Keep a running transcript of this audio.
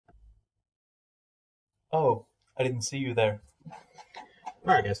Oh, I didn't see you there.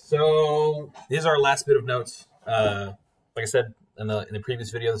 All right, guys. So this is our last bit of notes. Like I said in the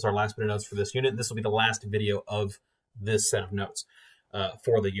previous video, this is our last bit of notes for this unit. This will be the last video of this set of notes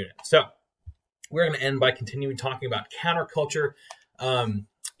for the unit. So we're going to end by continuing talking about counterculture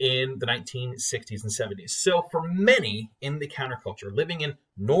in the 1960s and 70s. So for many in the counterculture, living in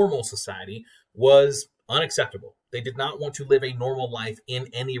normal society was unacceptable. They did not want to live a normal life in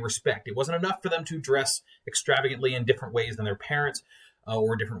any respect. It wasn't enough for them to dress extravagantly in different ways than their parents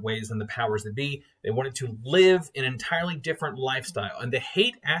or different ways than the powers that be. They wanted to live an entirely different lifestyle. And the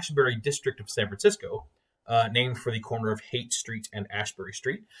Haight-Ashbury district of San Francisco, named for the corner of Haight Street and Ashbury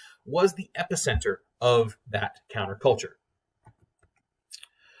Street, was the epicenter of that counterculture.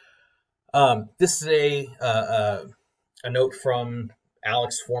 This is a note from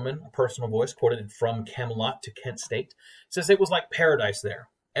Alex Foreman, a personal voice, quoted from Camelot to Kent State. It says, "It was like paradise there.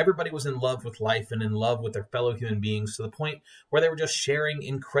 Everybody was in love with life and in love with their fellow human beings to the point where they were just sharing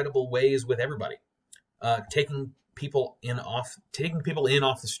incredible ways with everybody, taking people in off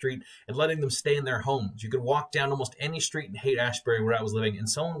the street and letting them stay in their homes. You could walk down almost any street in Haight-Ashbury where I was living, and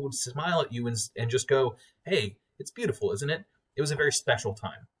someone would smile at you and just go, 'Hey, it's beautiful, isn't it?' It was a very special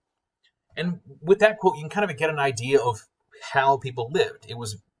time." And with that quote, you can kind of get an idea of how people lived. It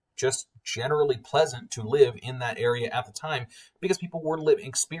was just generally pleasant to live in that area at the time because people were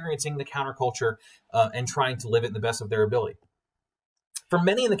experiencing the counterculture and trying to live it in the best of their ability. For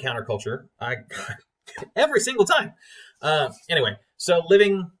many in the counterculture, every single time. Anyway, so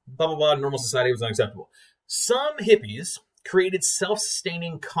living blah, blah, blah, normal society was unacceptable. Some hippies created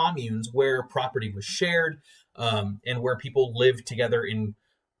self-sustaining communes where property was shared and where people lived together in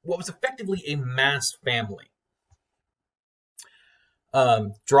what was effectively a mass family.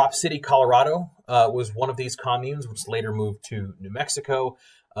 Drop City, Colorado was one of these communes, which later moved to New Mexico.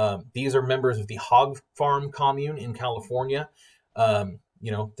 These are members of the Hog Farm commune in California.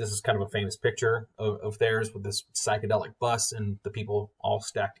 This is kind of a famous picture of theirs with this psychedelic bus and the people all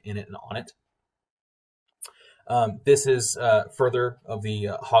stacked in it and on it. This is further of the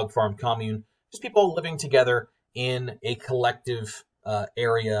Hog Farm commune, just people living together in a collective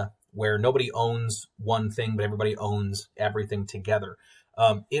area where nobody owns one thing, but everybody owns everything together.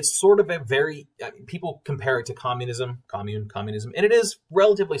 It's sort of a very, people compare it to communism, communism, and it is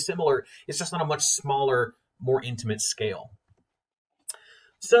relatively similar. It's just on a much smaller, more intimate scale.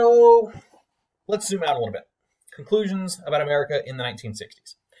 So let's zoom out a little bit. Conclusions about America in the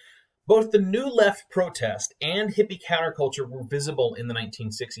 1960s. Both the New Left protest and hippie counterculture were visible in the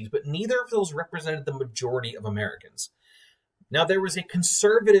 1960s, but neither of those represented the majority of Americans. Now, there was a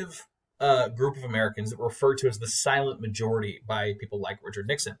conservative group of Americans that were referred to as the silent majority by people like Richard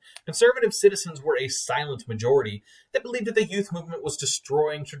Nixon. Conservative citizens were a silent majority that believed that the youth movement was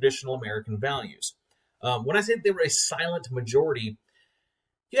destroying traditional American values. When I said they were a silent majority,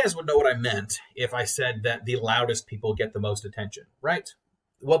 you guys would know what I meant if I said that the loudest people get the most attention, right?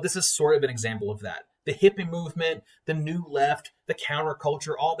 Well, this is sort of an example of that. The hippie movement, the New Left, the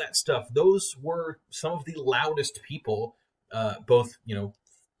counterculture, all that stuff, those were some of the loudest people, both,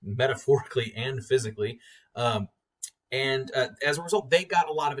 metaphorically and physically. As a result, they got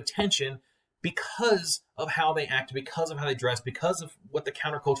a lot of attention because of how they acted, because of how they dressed, because of what the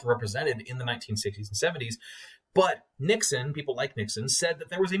counterculture represented in the 1960s and 70s. But Nixon, people like Nixon, said that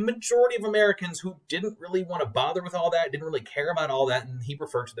there was a majority of Americans who didn't really want to bother with all that, didn't really care about all that, and he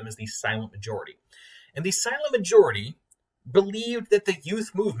referred to them as the silent majority. And the silent majority believed that the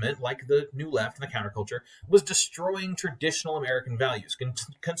youth movement, like the New Left and the counterculture, was destroying traditional American values.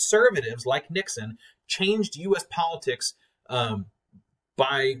 Conservatives, like Nixon, changed U.S. politics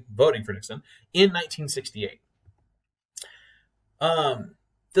by voting for Nixon in 1968.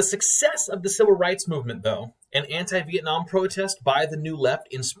 The success of the civil rights movement, though, and anti-Vietnam protest by the New Left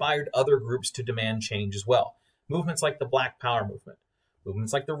inspired other groups to demand change as well. Movements like the Black Power movement,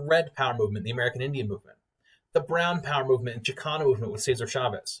 movements like the Red Power movement, the American Indian movement, the Brown Power movement and Chicano movement with Cesar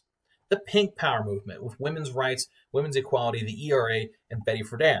Chavez, the Pink Power movement with women's rights, women's equality, the ERA, and Betty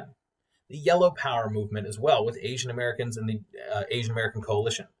Friedan, the Yellow Power movement as well with Asian Americans and the Asian American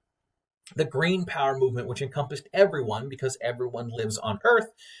Coalition, the Green Power movement, which encompassed everyone because everyone lives on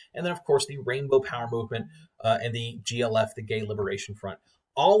Earth, and then, of course, the Rainbow Power movement and the GLF, the Gay Liberation Front.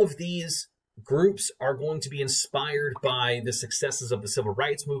 All of these groups are going to be inspired by the successes of the civil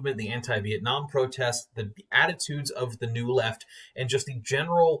rights movement, the anti-Vietnam protests, the attitudes of the New Left, and just the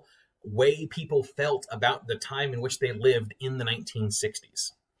general way people felt about the time in which they lived in the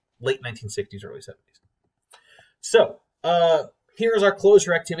 1960s, late 1960s, early 70s. So, here's our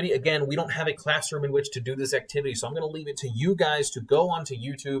closure activity. Again, we don't have a classroom in which to do this activity, so I'm going to leave it to you guys to go onto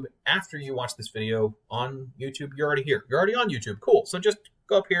YouTube after you watch this video on YouTube. You're already here. You're already on YouTube. Cool. So just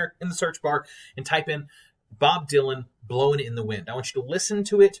go up here in the search bar and type in Bob Dylan, Blowing in the Wind. I want you to listen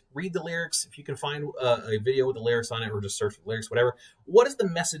to it, read the lyrics. If you can find a video with the lyrics on it, or just search for the lyrics, whatever. What is the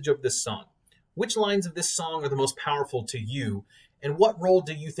message of this song? Which lines of this song are the most powerful to you? And what role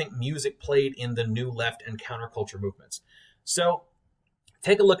do you think music played in the New Left and counterculture movements? So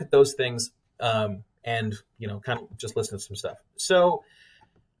take a look at those things and, kind of just listen to some stuff. So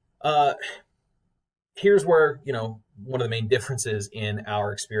here's where, one of the main differences in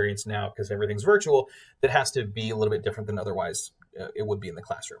our experience now, because everything's virtual, that has to be a little bit different than otherwise it would be in the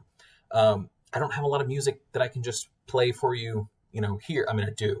classroom. I don't have a lot of music that I can just play for you, here. I mean, I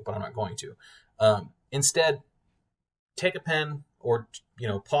do, but I'm not going to. Instead, take a pen or,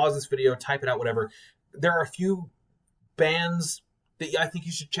 pause this video, type it out, whatever. There are a few bands that I think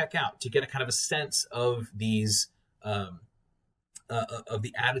you should check out to get a kind of a sense of these, of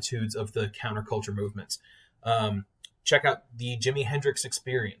the attitudes of the counterculture movements. Check out the Jimi Hendrix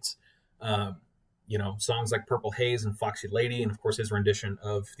Experience. Songs like Purple Haze and Foxy Lady, and of course his rendition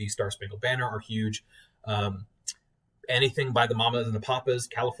of the Star Spangled Banner are huge. Anything by the Mamas and the Papas,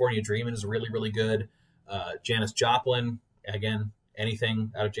 California Dreamin' is really, really good. Janis Joplin, again,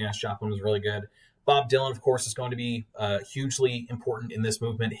 anything out of Janis Joplin is really good. Bob Dylan, of course, is going to be hugely important in this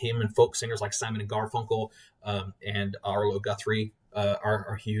movement. Him and folk singers like Simon and Garfunkel and Arlo Guthrie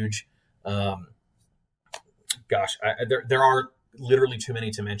are huge. There are literally too many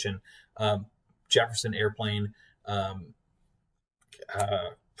to mention. Jefferson Airplane.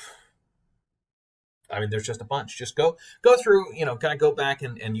 There's just a bunch. Just go through, kind of go back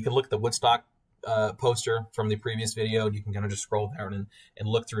and you can look at the Woodstock poster from the previous video. You can kind of just scroll down and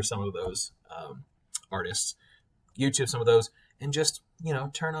look through some of those artists, YouTube some of those, and just,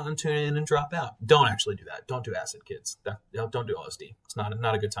 turn on, tune in, and drop out. Don't actually do that. Don't do acid, kids. Don't do LSD. It's not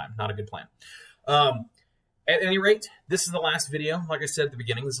a good time. Not a good plan. At any rate, this is the last video. Like I said at the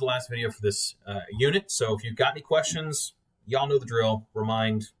beginning, this is the last video for this unit. So if you've got any questions, y'all know the drill.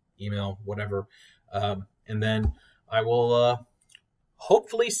 Remind, email, whatever. And then I will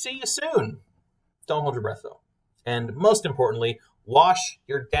hopefully see you soon. Don't hold your breath, though. And most importantly, wash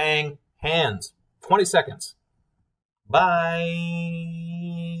your dang hands. 20 seconds. Bye.